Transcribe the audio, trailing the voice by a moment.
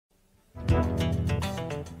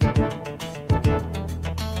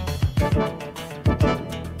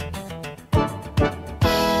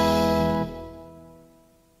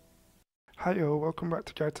Hi all, welcome back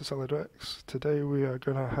to Guide to Solidworks. Today we are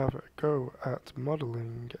going to have a go at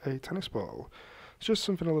modelling a tennis ball. It's just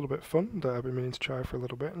something a little bit fun that I've been meaning to try for a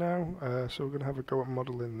little bit now, so we're going to have a go at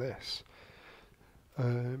modelling this.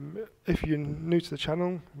 If you're new to the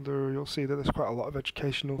channel, you'll see that there's quite a lot of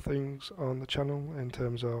educational things on the channel in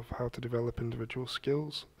terms of how to develop individual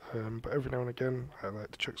skills, but every now and again I like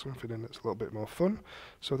to chuck something in that's a little bit more fun.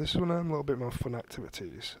 So this is one of them little bit more fun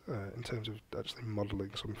activities in terms of actually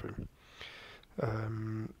modelling something.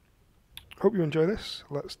 Hope you enjoy this.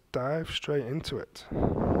 Let's dive straight into it.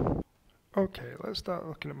 Okay, let's start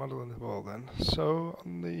looking at modelling the ball then. So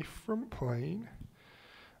on the front plane,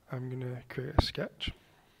 I'm going to create a sketch,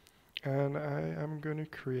 and I am going to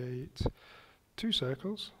create two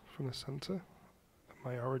circles from the centre of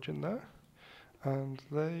my origin there, and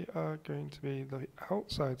they are going to be, the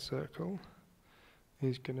outside circle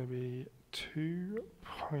is going to be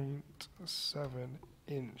 2.7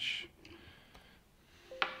 inch.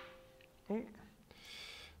 Oh,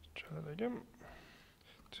 try that again.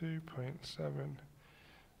 2.7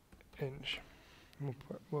 inch.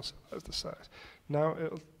 We'll set that as the size. Now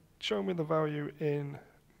it'll show me the value in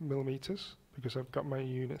millimeters because I've got my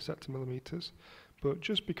unit set to millimeters. But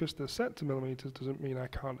just because they're set to millimeters doesn't mean I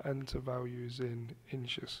can't enter values in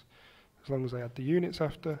inches. As long as I add the units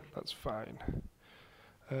after, that's fine.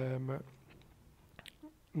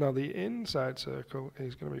 Now the inside circle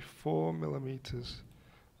is going to be 4 millimeters.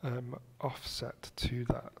 Offset to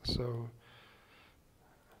that, so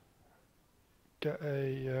get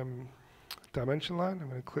a dimension line. I'm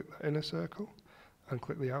going to click the inner circle and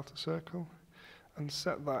click the outer circle and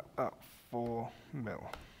set that at 4 mil,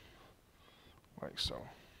 like so.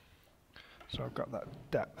 So I've got that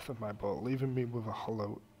depth of my ball, leaving me with a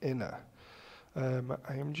hollow inner.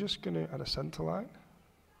 I am just going to add a center line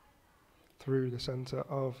through the center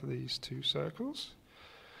of these two circles,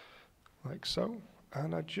 like so.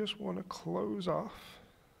 And I just want to close off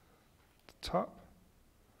the top,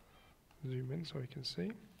 zoom in so you can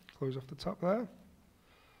see, close off the top there,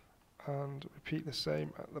 and repeat the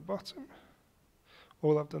same at the bottom.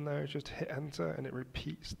 All I've done there is just hit enter and it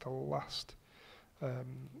repeats the last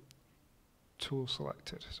tool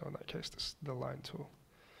selected, so in that case the line tool.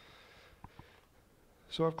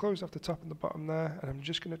 So I've closed off the top and the bottom there, and I'm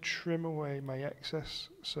just going to trim away my excess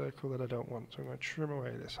circle that I don't want, so I'm going to trim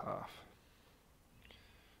away this half,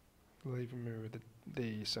 leaving me with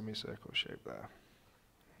the semicircle shape there.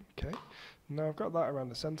 Okay, now I've got that around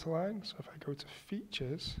the center line, so if I go to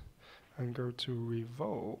features and go to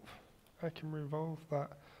revolve, I can revolve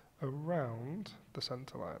that around the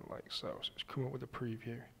center line like so. So it's come up with a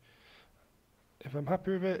preview. If I'm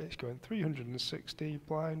happy with it, it's going 360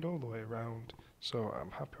 blind all the way around, so I'm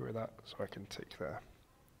happy with that, so I can tick there.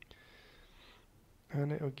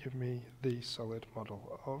 And it'll give me the solid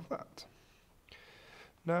model of that.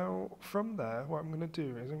 Now, from there, what I'm going to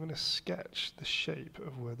do is I'm going to sketch the shape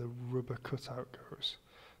of where the rubber cutout goes.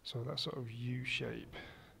 So that sort of U shape.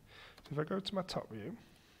 So if I go to my top view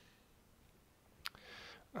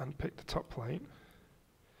and pick the top plane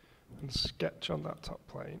and sketch on that top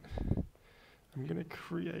plane, I'm going to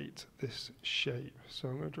create this shape. So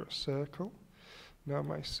I'm going to draw a circle. Now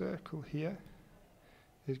my circle here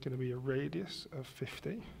is going to be a radius of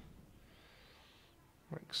 50,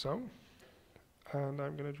 like so. And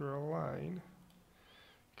I'm going to draw a line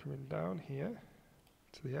coming down here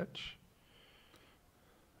to the edge,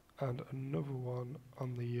 and another one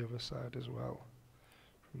on the other side as well,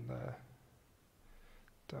 from there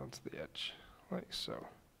down to the edge, like so.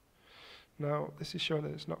 Now this is showing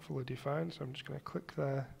that it's not fully defined, so I'm just going to click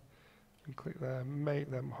there and click there, make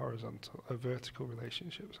them horizontal, a vertical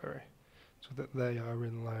relationship, sorry, so that they are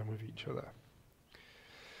in line with each other.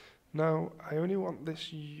 Now, I only want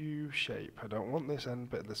this U shape, I don't want this end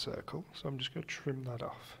bit of the circle, so I'm just going to trim that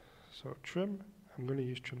off. So trim, I'm going to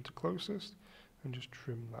use trim to closest, and just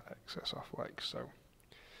trim that excess off like so,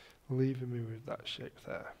 leaving me with that shape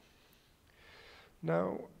there.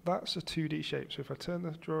 Now, that's a 2D shape, so if I turn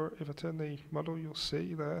the model, you'll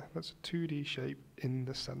see there, that's a 2D shape in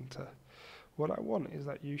the center. What I want is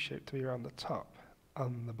that U shape to be around the top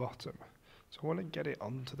and the bottom. So I want to get it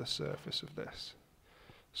onto the surface of this.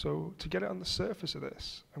 So to get it on the surface of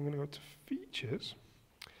this, I'm going to go to features,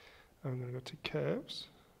 I'm going to go to curves,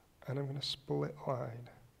 and I'm going to split line.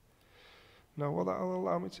 Now what that will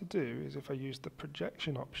allow me to do is if I use the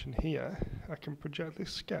projection option here, I can project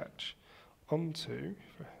this sketch onto,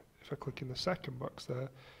 if I click in the second box there,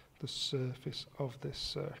 the surface of this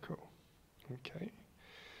circle. Okay,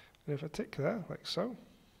 and if I tick there, like so,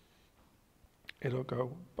 it'll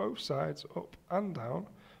go both sides up and down,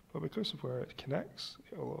 but because of where it connects,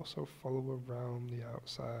 it will also follow around the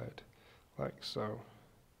outside like so.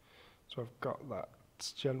 So I've got that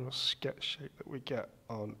general sketch shape that we get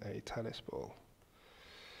on a tennis ball.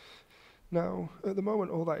 Now, at the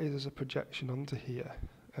moment, all that is a projection onto here.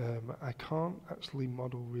 I can't actually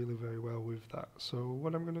model really very well with that. So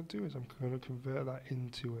what I'm going to do is I'm going to convert that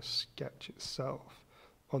into a sketch itself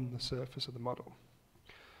on the surface of the model.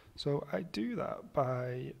 So I do that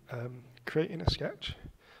by creating a sketch,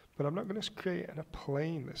 but I'm not going to create in a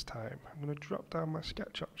plane this time. I'm going to drop down my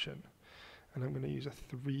sketch option, and I'm going to use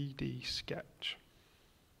a 3D sketch.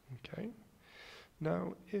 Okay.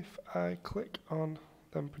 Now, if I click on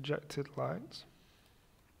them projected lines,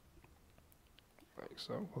 like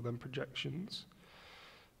so, or then projections,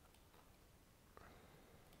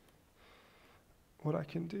 what I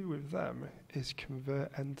can do with them is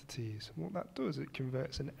convert entities. And what that does, it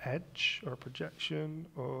converts an edge or a projection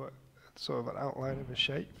or sort of an outline of a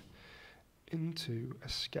shape into a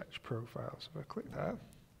sketch profile. So if I click that,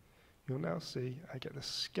 you'll now see I get the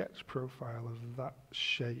sketch profile of that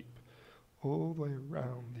shape all the way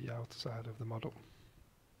around the outer side of the model.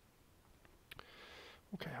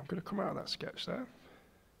 Okay, I'm going to come out of that sketch there.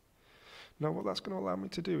 Now what that's going to allow me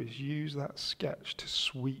to do is use that sketch to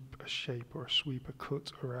sweep a shape or sweep a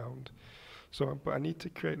cut around. But I need to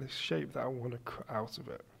create this shape that I want to cut out of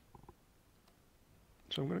it.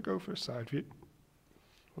 So I'm going to go for a side view,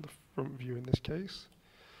 or the front view in this case.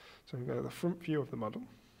 So I'm going to go to the front view of the model,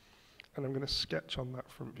 and I'm going to sketch on that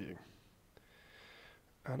front view.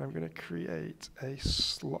 And I'm going to create a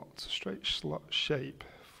straight slot shape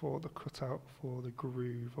for the cutout for the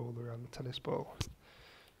groove all around the tennis ball.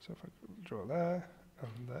 So if I draw there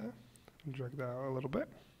and there, and drag that out a little bit,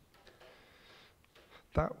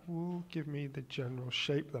 that will give me the general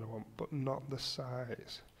shape that I want, but not the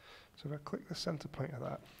size. So if I click the center point of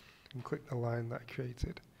that, and click the line that I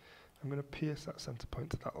created, I'm going to pierce that center point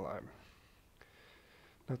to that line.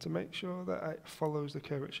 Now to make sure that it follows the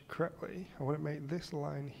curvature correctly, I want to make this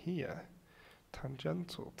line here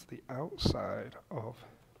tangential to the outside of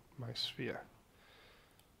my sphere,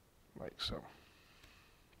 like so.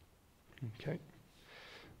 Okay,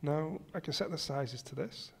 now I can set the sizes to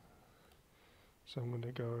this. So I'm going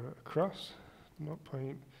to go across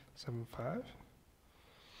 0.75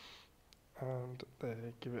 and they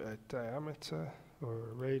give it a diameter or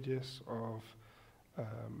a radius of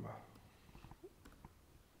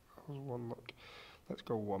let's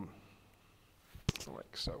go 1,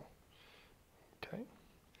 like so. Okay,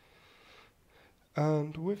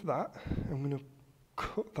 and with that I'm going to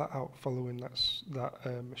cut that out following that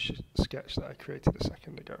sketch that I created a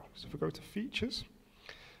second ago. So if I go to features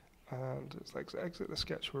and let's exit the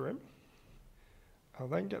sketch we're in, I'll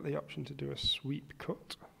then get the option to do a sweep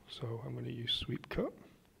cut. So I'm going to use sweep cut.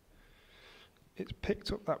 It's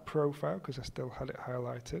picked up that profile because I still had it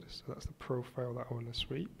highlighted, so that's the profile that I want to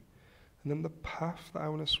sweep. And then the path that I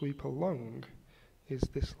want to sweep along is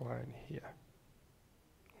this line here.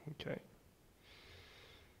 Okay.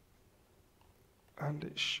 And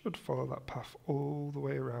it should follow that path all the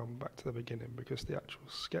way around back to the beginning because the actual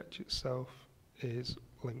sketch itself is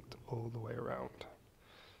linked all the way around.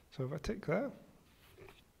 So if I tick there,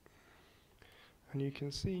 and you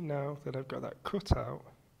can see now that I've got that cut out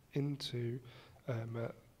into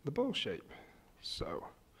the ball shape. So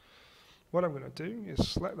what I'm going to do is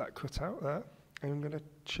select that cut out there, and I'm going to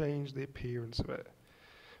change the appearance of it.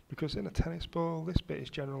 Because in a tennis ball, this bit is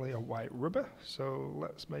generally a white rubber, so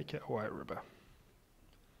let's make it a white rubber.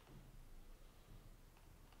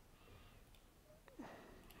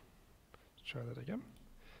 Let's try that again.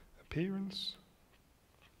 Appearance,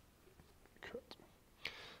 cut.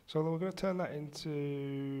 So we're going to turn that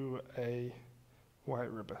into a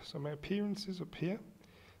white rubber. So my appearances up here,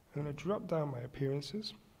 I'm going to drop down my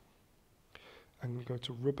appearances. I'm going to go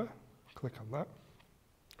to rubber, click on that,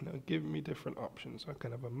 and it'll give me different options. I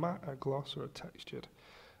can have a matte, a gloss, or a textured.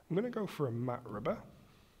 I'm going to go for a matte rubber,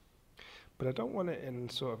 but I don't want it in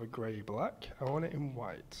sort of a grey-black. I want it in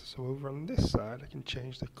white. So over on this side, I can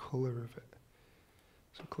change the colour of it.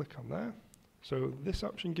 So click on there. So this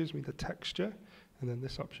option gives me the texture, and then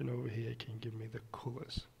this option over here can give me the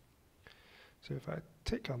colours. So if I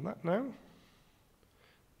tick on that now,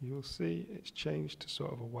 you'll see it's changed to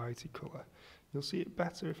sort of a whitey colour. You'll see it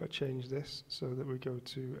better if I change this so that we go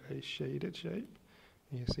to a shaded shape.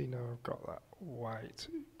 And you see now I've got that white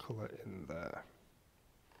colour in there.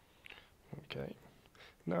 Okay.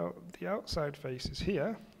 Now the outside face is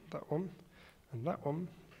here, that one, and that one.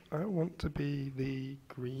 I want to be the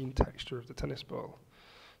green texture of the tennis ball.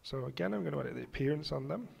 So again, I'm going to edit the appearance on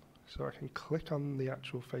them. So I can click on the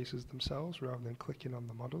actual faces themselves rather than clicking on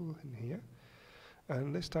the model in here.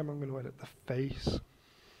 And this time I'm going to edit the face.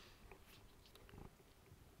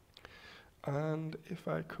 And if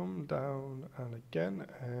I come down, and again,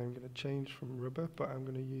 I'm going to change from rubber, but I'm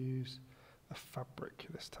going to use a fabric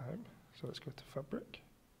this time. So let's go to fabric.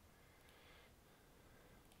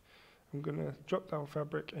 I'm going to drop down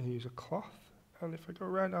fabric and use a cloth. And if I go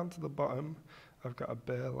right down to the bottom, I've got a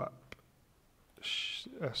burlap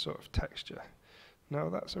sort of texture. Now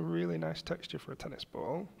that's a really nice texture for a tennis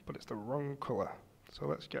ball, but it's the wrong colour. So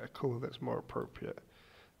let's get a colour that's more appropriate.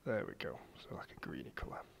 There we go, so like a greeny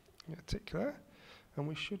colour. I'm going to tick there, and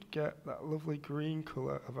we should get that lovely green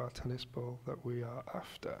colour of our tennis ball that we are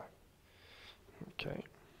after. Okay.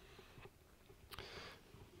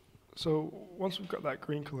 So once we've got that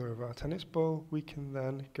green colour of our tennis ball, we can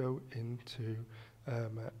then go into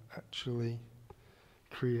actually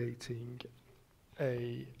creating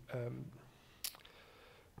a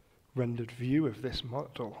rendered view of this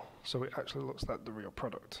model, so it actually looks like the real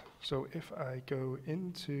product. So if I go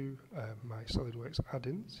into my Solidworks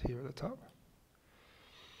add-ins here at the top,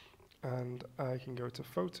 and I can go to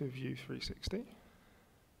Photo View 360,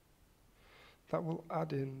 that will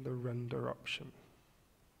add in the render option.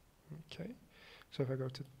 Okay, so if I go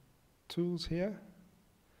to Tools here,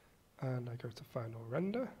 and I go to Final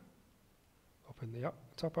Render, open the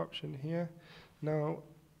top option here. Now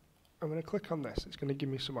I'm going to click on this, it's going to give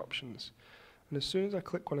me some options. And as soon as I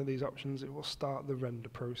click one of these options, it will start the render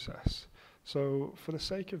process. So for the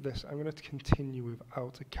sake of this, I'm going to continue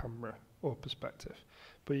without a camera or perspective.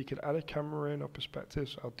 But you can add a camera in or perspective,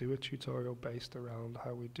 so I'll do a tutorial based around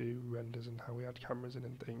how we do renders and how we add cameras in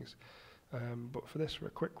and things. But for this, for a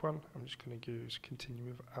quick one, I'm just going to use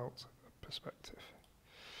continue without a perspective.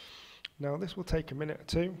 Now this will take a minute or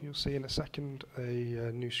two. You'll see in a second a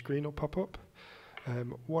new screen will pop up.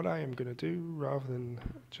 What I am going to do, rather than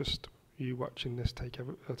just you watching this take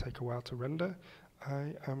a while to render,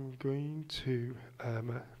 I am going to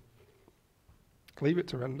leave it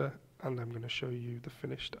to render, and I'm going to show you the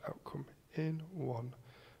finished outcome in one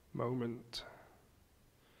moment.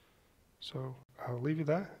 So I'll leave you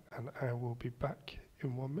there, and I will be back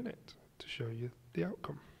in 1 minute to show you the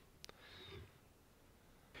outcome.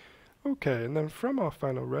 Okay, and then from our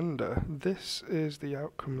final render, this is the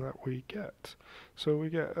outcome that we get. So we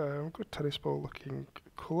get a good tennis ball looking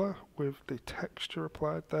colour with the texture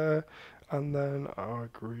applied there, and then our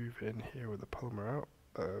groove in here with the polymer out,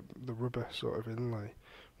 the rubber sort of inlay,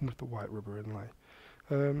 with the white rubber inlay.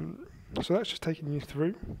 So that's just taking you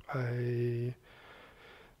through a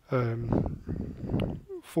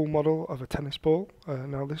full model of a tennis ball.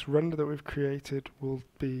 Now this render that we've created will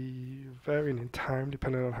be varying in time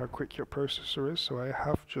depending on how quick your processor is, so I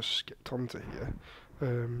have just skipped onto here,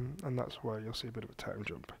 and that's why you'll see a bit of a time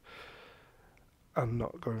jump and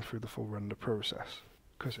not going through the full render process,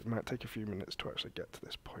 because it might take a few minutes to actually get to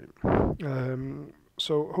this point.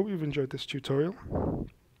 So I hope you've enjoyed this tutorial,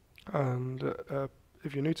 and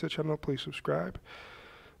if you're new to the channel, please subscribe.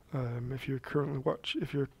 If you're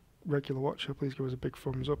a regular watcher, please give us a big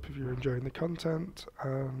thumbs up if you're enjoying the content,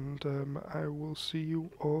 and I will see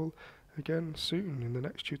you all again soon in the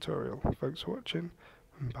next tutorial. Thanks for watching,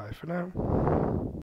 and bye for now.